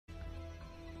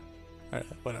Alright,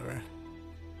 whatever.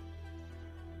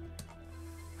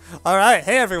 Alright,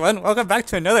 hey everyone, welcome back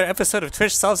to another episode of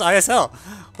Twitch Solves ISL,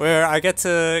 where I get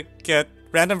to get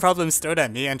random problems thrown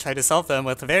at me and try to solve them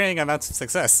with varying amounts of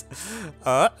success.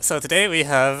 So today we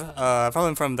have a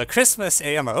problem from the Christmas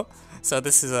AMO. So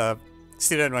this is a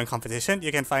student-run competition.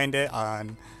 You can find it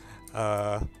on,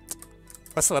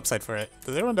 what's the website for it?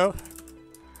 Does anyone know?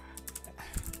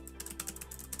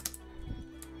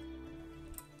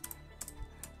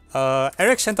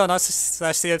 Eric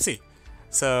Shenton/CMC.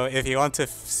 So if you want to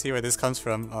see where this comes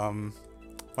from,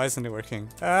 why isn't it working?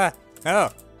 Ah, no,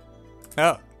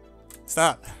 no,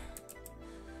 stop.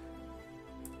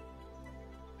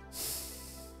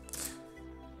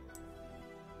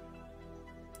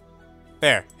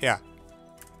 There, yeah,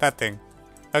 that thing.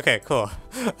 Okay, cool.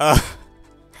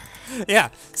 Yeah,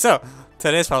 so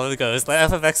today's problem goes, let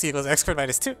f of x equals x squared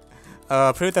minus 2.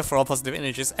 Prove that for all positive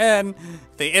integers n,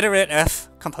 the iterate f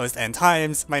composed n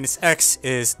times minus x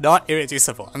is not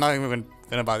irreducible. I'm not even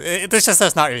gonna bother. This just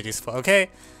says not irreducible, okay?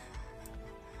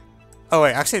 Oh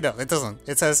wait, actually no, it doesn't.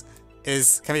 It says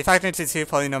can be factored into two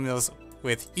polynomials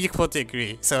with equal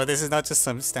degree. So this is not just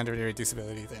some standard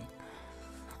irreducibility thing.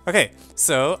 Okay,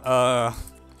 so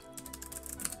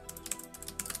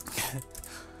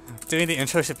doing the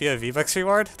intro should be a V-Bucks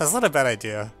reward? That's not a bad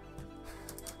idea.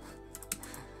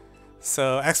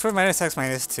 So x squared minus x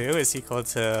minus 2 is equal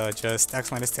to just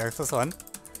x minus 2x plus 1.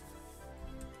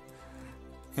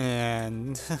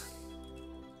 And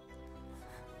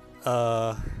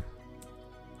oh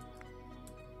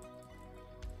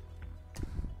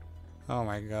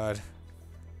my god.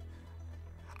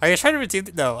 Are you trying to redeem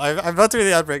the— no, I'm about to do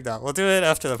the odd breakdown. We'll do it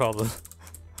after the problem.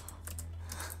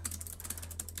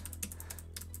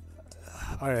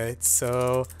 Alright,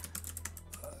 so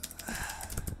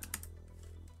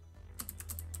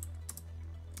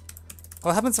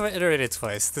what happens if I iterate it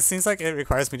twice? This seems like it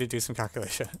requires me to do some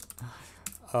calculation.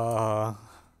 Alright,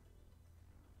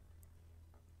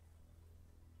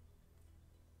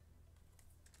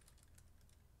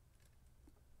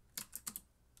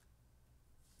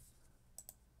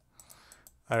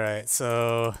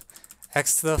 so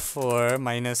x to the 4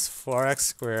 minus 4x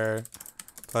squared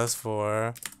plus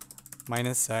 4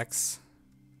 minus x.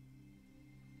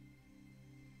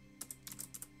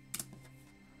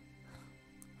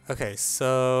 Okay,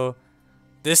 so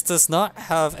this does not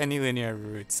have any linear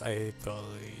roots, I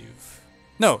believe.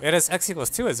 No, it has x equals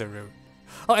 2 as a root.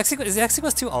 Oh, is x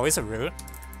equals 2 always a root?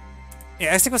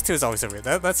 Yeah, x equals 2 is always a root.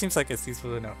 That seems like it's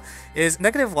useful to know. Is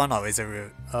negative 1 always a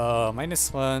root?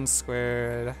 Minus 1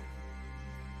 squared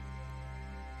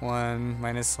 1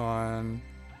 minus 1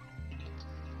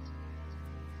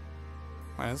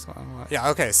 minus 1. Yeah,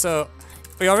 okay, so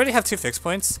we already have two fixed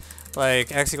points,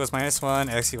 like x equals minus 1,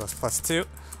 x equals plus 2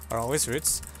 are always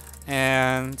roots.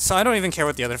 And so I don't even care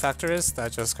what the other factor is,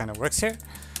 that just kind of works here.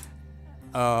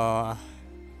 But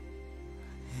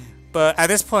at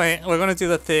this point, we're going to do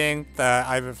the thing that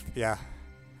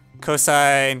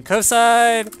cosine.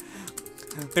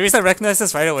 The reason I recognize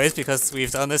this right away is because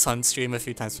we've done this on stream a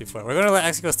few times before. We're going to let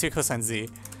x equals 2 cosine z.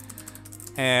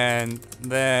 And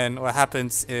then what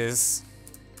happens is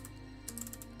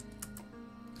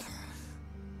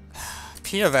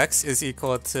p of x is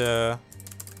equal to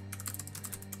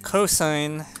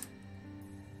cosine.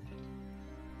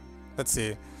 Let's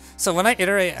see. So when I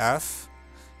iterate f,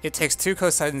 it takes 2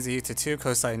 cosine z to 2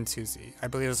 cosine 2z. I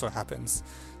believe that's what happens.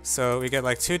 So we get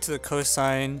like 2 to the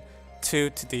cosine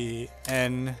 2 to the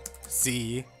n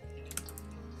z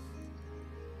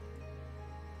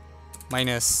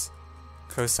minus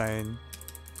cosine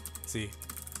z.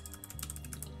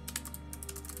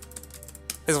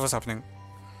 This is what's happening.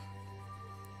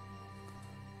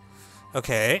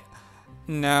 Okay,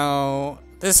 now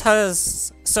this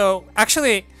has— so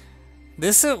actually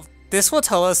this will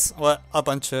tell us what a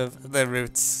bunch of the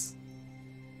roots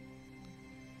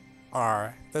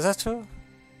are. Is that true?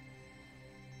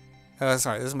 Oh,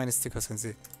 sorry, this is minus 2 cosine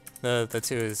z. The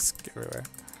 2 is everywhere.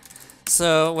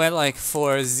 So when like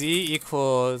for z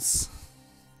equals—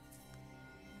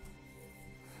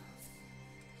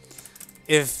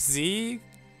 if z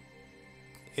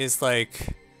is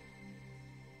like—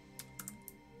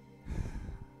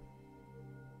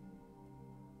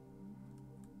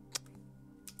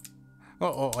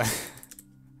 oh.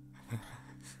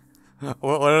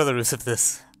 What are the roots of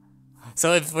this?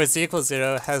 So if for z equals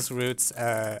 0, it has roots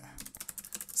at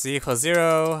z equals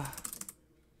 0,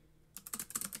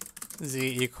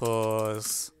 z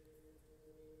equals—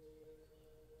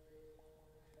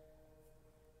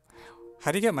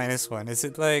 how do you get minus 1? Is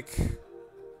it like—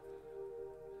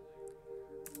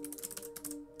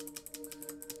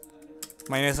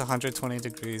 minus 120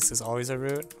 degrees is always a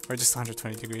root, or just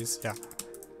 120 degrees, yeah.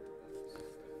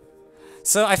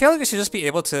 So I feel like we should just be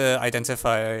able to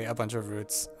identify a bunch of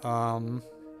roots. Oh,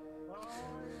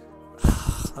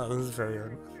 this is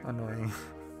very annoying.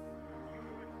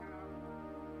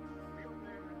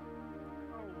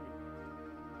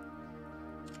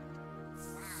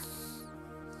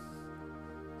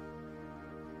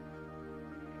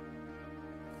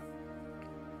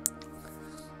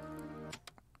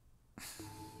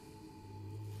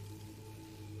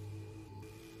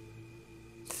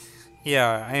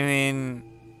 Yeah, I mean,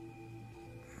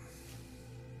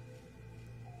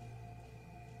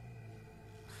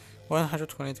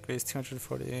 120 degrees,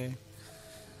 240.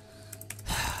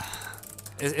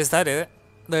 Is that it?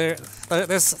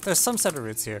 There's some set of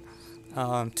roots here.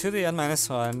 To the n minus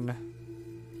 1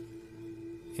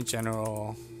 in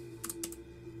general.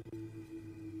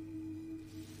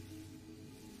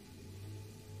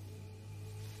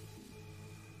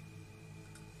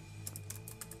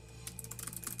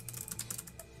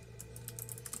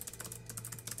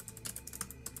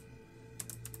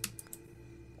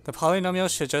 The polynomial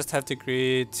should just have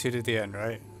degree 2 to the n,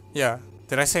 right? Yeah.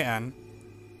 Did I say n?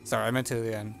 Sorry, I meant 2 to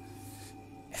the n.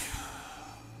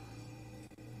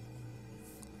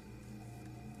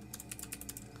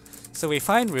 So we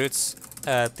find roots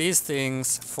at these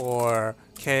things for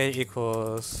k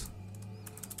equals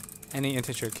any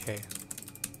integer k.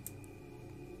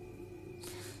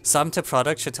 Sum to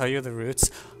product should tell you the roots.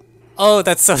 Oh,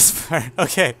 that's so smart.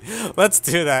 Okay, let's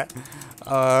do that.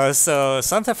 So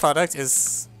sum to product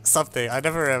is something I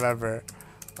never remember.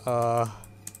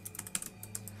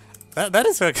 That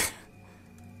is okay.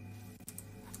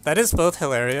 That is both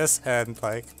hilarious and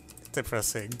like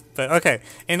depressing. But okay,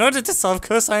 in order to solve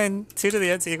cosine 2 to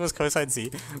the n equals cosine z,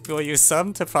 we will use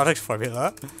sum to product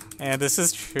formula, and this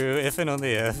is true if and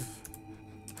only if.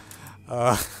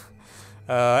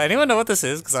 Anyone know what this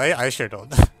is? Because I sure don't.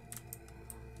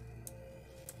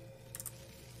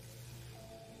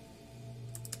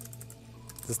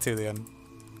 This is 2 to the n.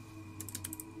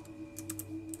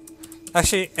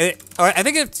 Actually, I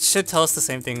think it should tell us the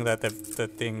same thing that the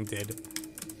thing did.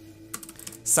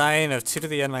 Sine of 2 to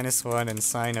the n minus 1 and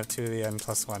sine of 2 to the n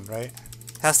plus 1, right?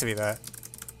 Has to be that.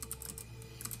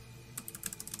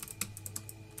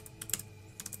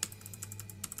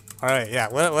 Alright, yeah,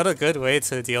 what a good way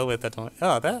to deal with that.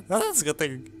 Oh, that's a good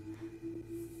thing.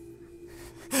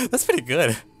 That's pretty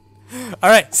good.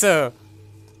 Alright, so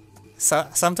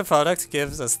sum to product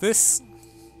gives us this.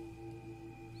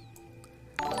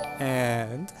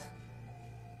 And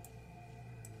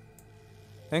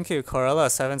thank you,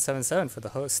 Corella777 for the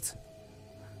host.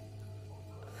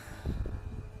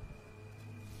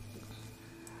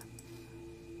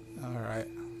 Alright.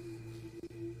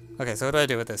 Okay, so what do I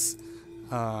do with this?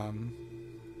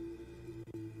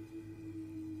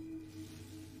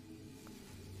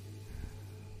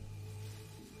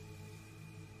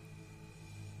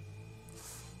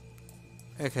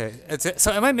 Okay,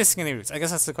 so am I missing any roots? I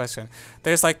guess that's the question.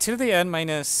 There's like 2 to the n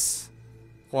minus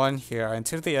 1 here, and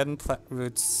 2 to the n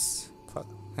roots.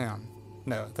 Hang on.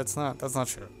 No, that's not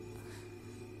true.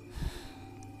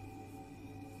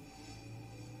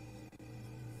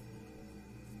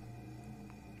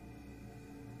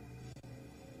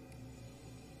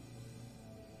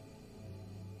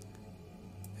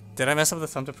 Did I mess up the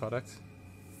sum to product?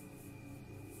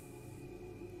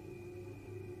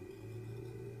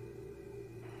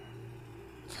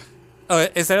 Oh,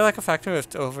 is there like a factor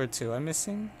of over 2 I'm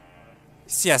missing?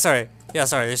 Yeah, sorry. Yeah,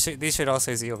 sorry. These should all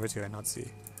say z over 2 and not z.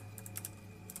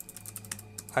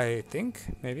 I think,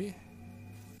 maybe?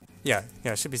 Yeah,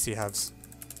 it should be z halves.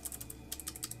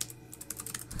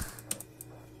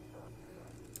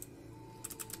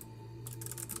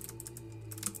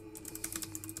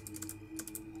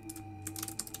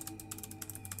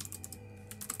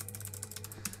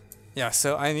 Yeah,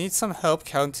 so I need some help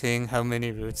counting how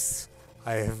many roots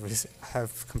I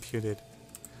have computed.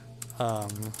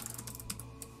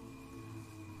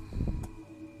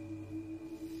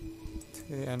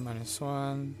 n minus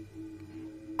 1.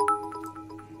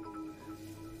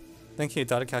 Thank you,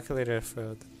 data calculator,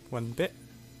 for 1 bit.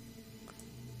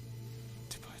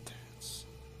 2 bytes.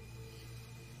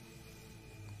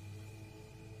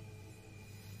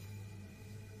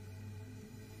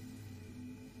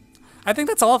 I think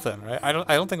that's all of them, right? I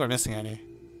don't think we're missing any.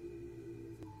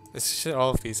 This is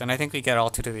all of these, and I think we get all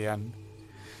 2 to the n.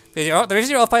 The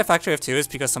reason you're off by a factor of 2 is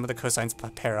because some of the cosines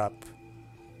pair up.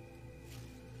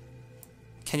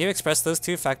 Can you express those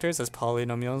two factors as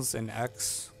polynomials in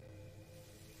X?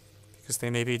 Because they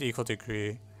may be equal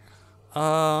degree.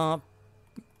 That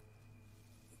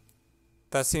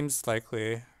seems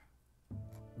likely.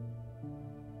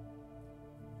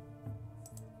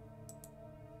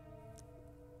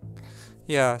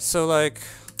 Yeah, so like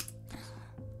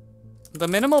the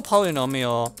minimal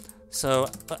polynomial, so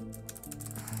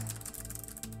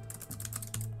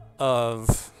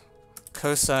of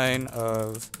cosine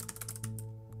of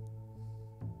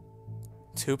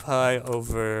 2 pi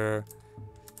over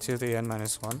 2 to the n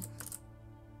minus 1.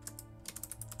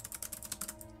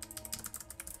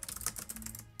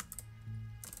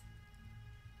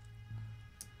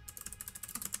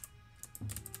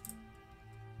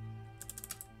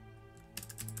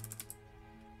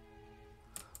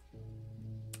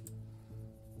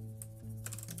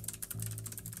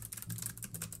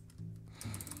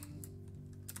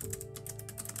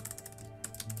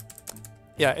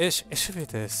 Yeah, it should be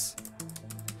this.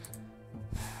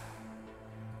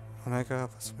 Omega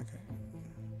plus omega.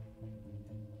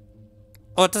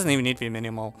 Oh, it doesn't even need to be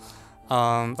minimal.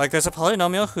 Like there's a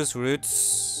polynomial whose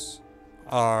roots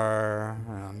are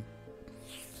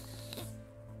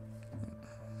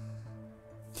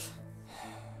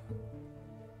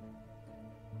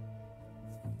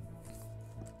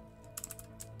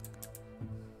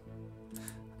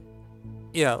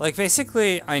yeah, like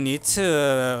basically I need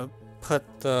to put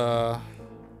the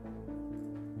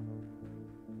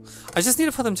I just need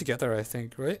to put them together, I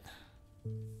think, right?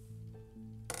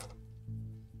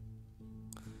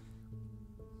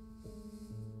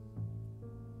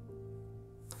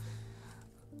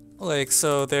 Like,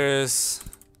 so there's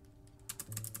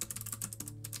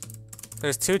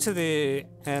 2 to the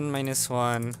n minus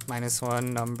 1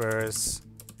 numbers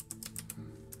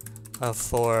of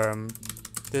form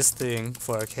this thing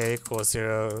for k equals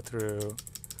 0 through,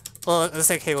 well, let's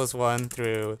say k equals 1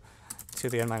 through 2 to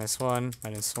the n minus 1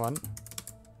 minus 1.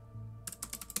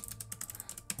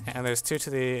 And there's 2 to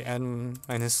the n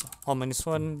minus all minus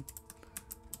 1.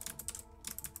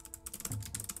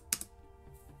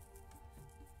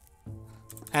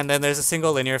 And then there's a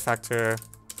single linear factor,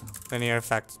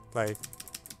 like,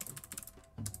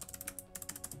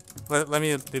 let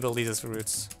me label these as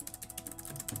roots.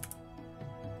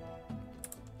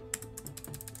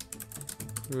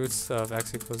 Roots of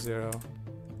x equals 0.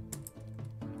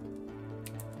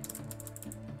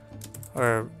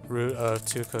 Or root of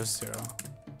 2 cos 0.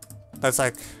 That's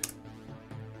like,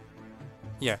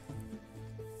 yeah.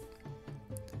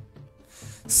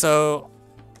 So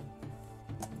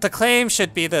the claim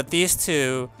should be that these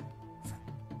two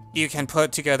you can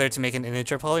put together to make an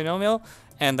integer polynomial,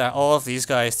 and that all of these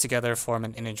guys together form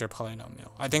an integer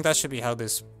polynomial. I think that should be how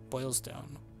this boils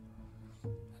down.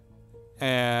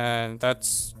 And I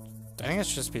think it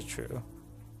should just be true.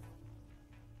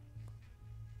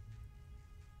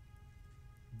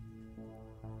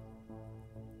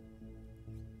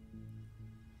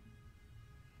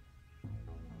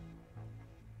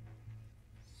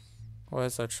 Why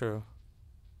is that true?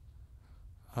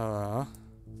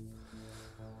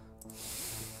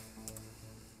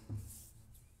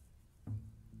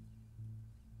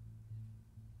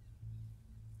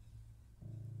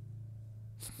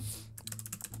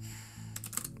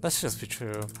 Let's just be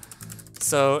true.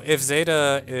 So if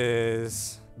zeta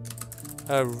is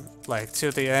like 2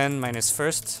 to the n minus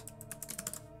first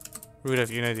root of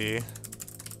unity,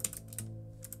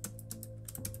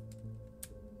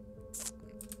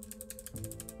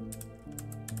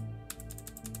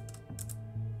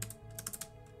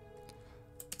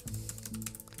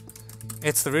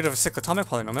 it's the root of a cyclotomic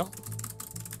polynomial.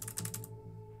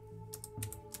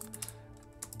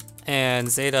 And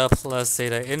zeta plus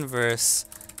zeta inverse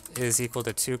is equal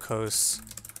to 2 cos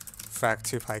frac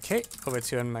 2 pi k over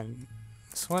 2n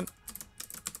minus 1.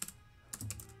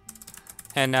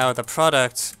 And now the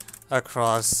product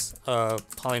across a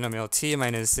polynomial t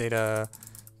minus zeta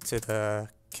to the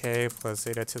k plus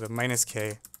zeta to the minus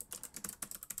k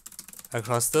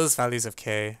across those values of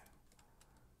k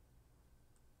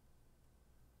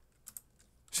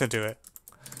should do it.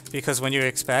 Because when you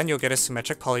expand, you'll get a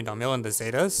symmetric polynomial in the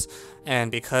zetas,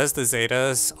 and because the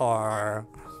zetas are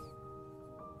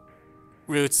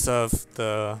roots of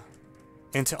the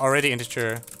already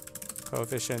integer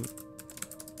coefficient.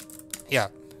 Yeah.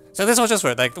 So this will just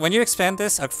work. Like when you expand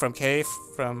this from k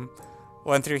from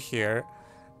 1 through here,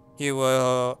 you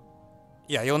will,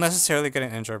 yeah, you'll necessarily get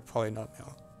an integer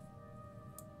polynomial.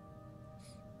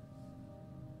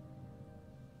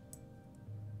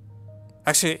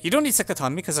 Actually, you don't need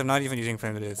cyclotomy because I'm not even using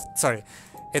primitives. Sorry,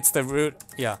 it's the root.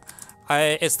 Yeah,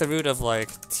 it's the root of like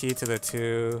t to the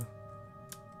 2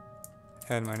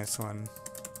 n minus 1.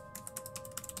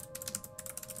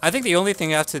 I think the only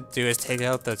thing you have to do is take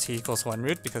out the t equals 1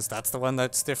 root because that's the one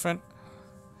that's different.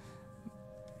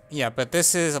 Yeah, but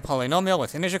this is a polynomial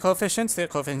with integer coefficients. The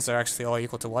coefficients are actually all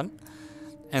equal to 1.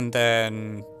 And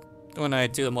then when I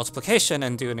do a multiplication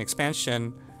and do an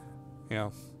expansion, you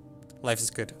know, life is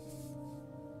good.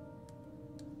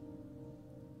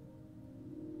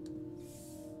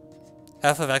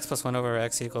 F of x plus 1 over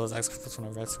x equals x plus 1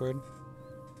 over x squared.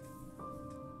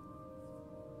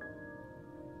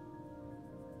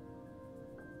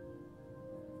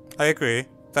 I agree.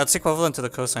 That's equivalent to the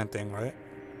cosine thing, right?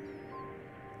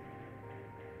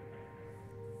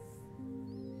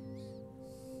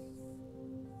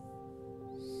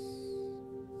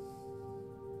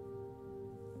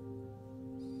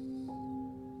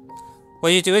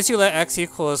 What you do is you let x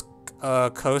equals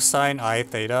cosine I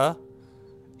theta.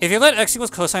 If you let x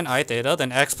equals cosine I theta,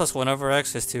 then x plus 1 over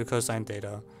x is 2 cosine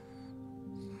theta.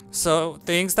 So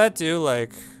things that do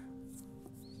like...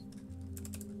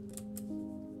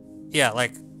 Yeah,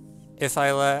 like if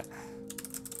I let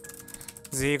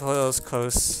z equals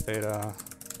cos theta...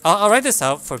 I'll write this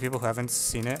out for people who haven't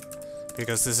seen it,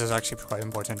 because this is actually quite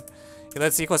important. You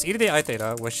let z equals e to the I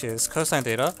theta, which is cosine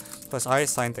theta, plus I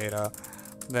sine theta,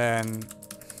 then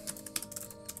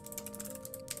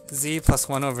z plus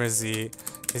 1 over z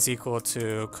is equal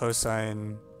to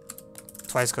cosine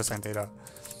twice cosine theta.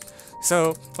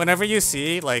 So whenever you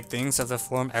see like things of the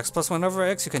form x plus 1 over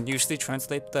x, you can usually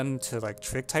translate them to like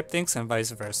trig type things and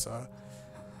vice versa.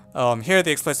 Here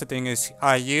the explicit thing is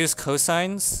I use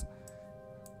cosines,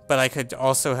 but I could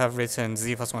also have written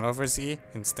z plus 1 over z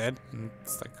instead, and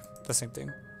it's like the same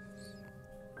thing.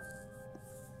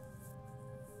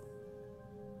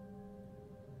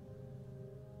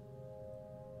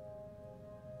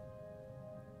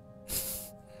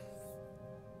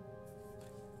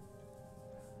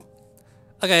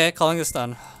 Okay, calling this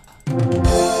done. I'm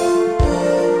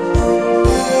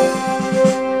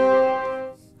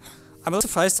a little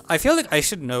surprised. I feel like I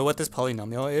should know what this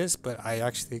polynomial is, but I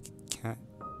actually can't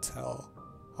tell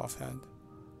offhand.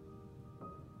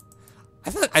 I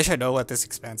feel like I should know what this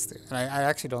expands to, and I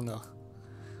actually don't know.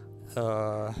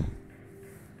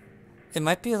 It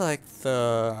might be like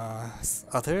the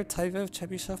other type of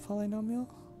Chebyshev polynomial?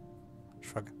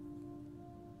 Shrug.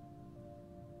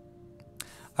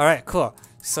 Alright, cool.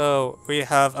 So we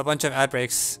have a bunch of ad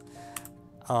breaks.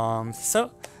 For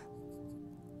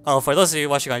those of you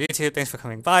watching on YouTube, thanks for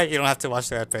coming by. You don't have to watch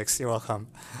the ad breaks. You're welcome.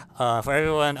 For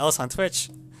everyone else on Twitch,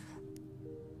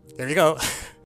 here we go.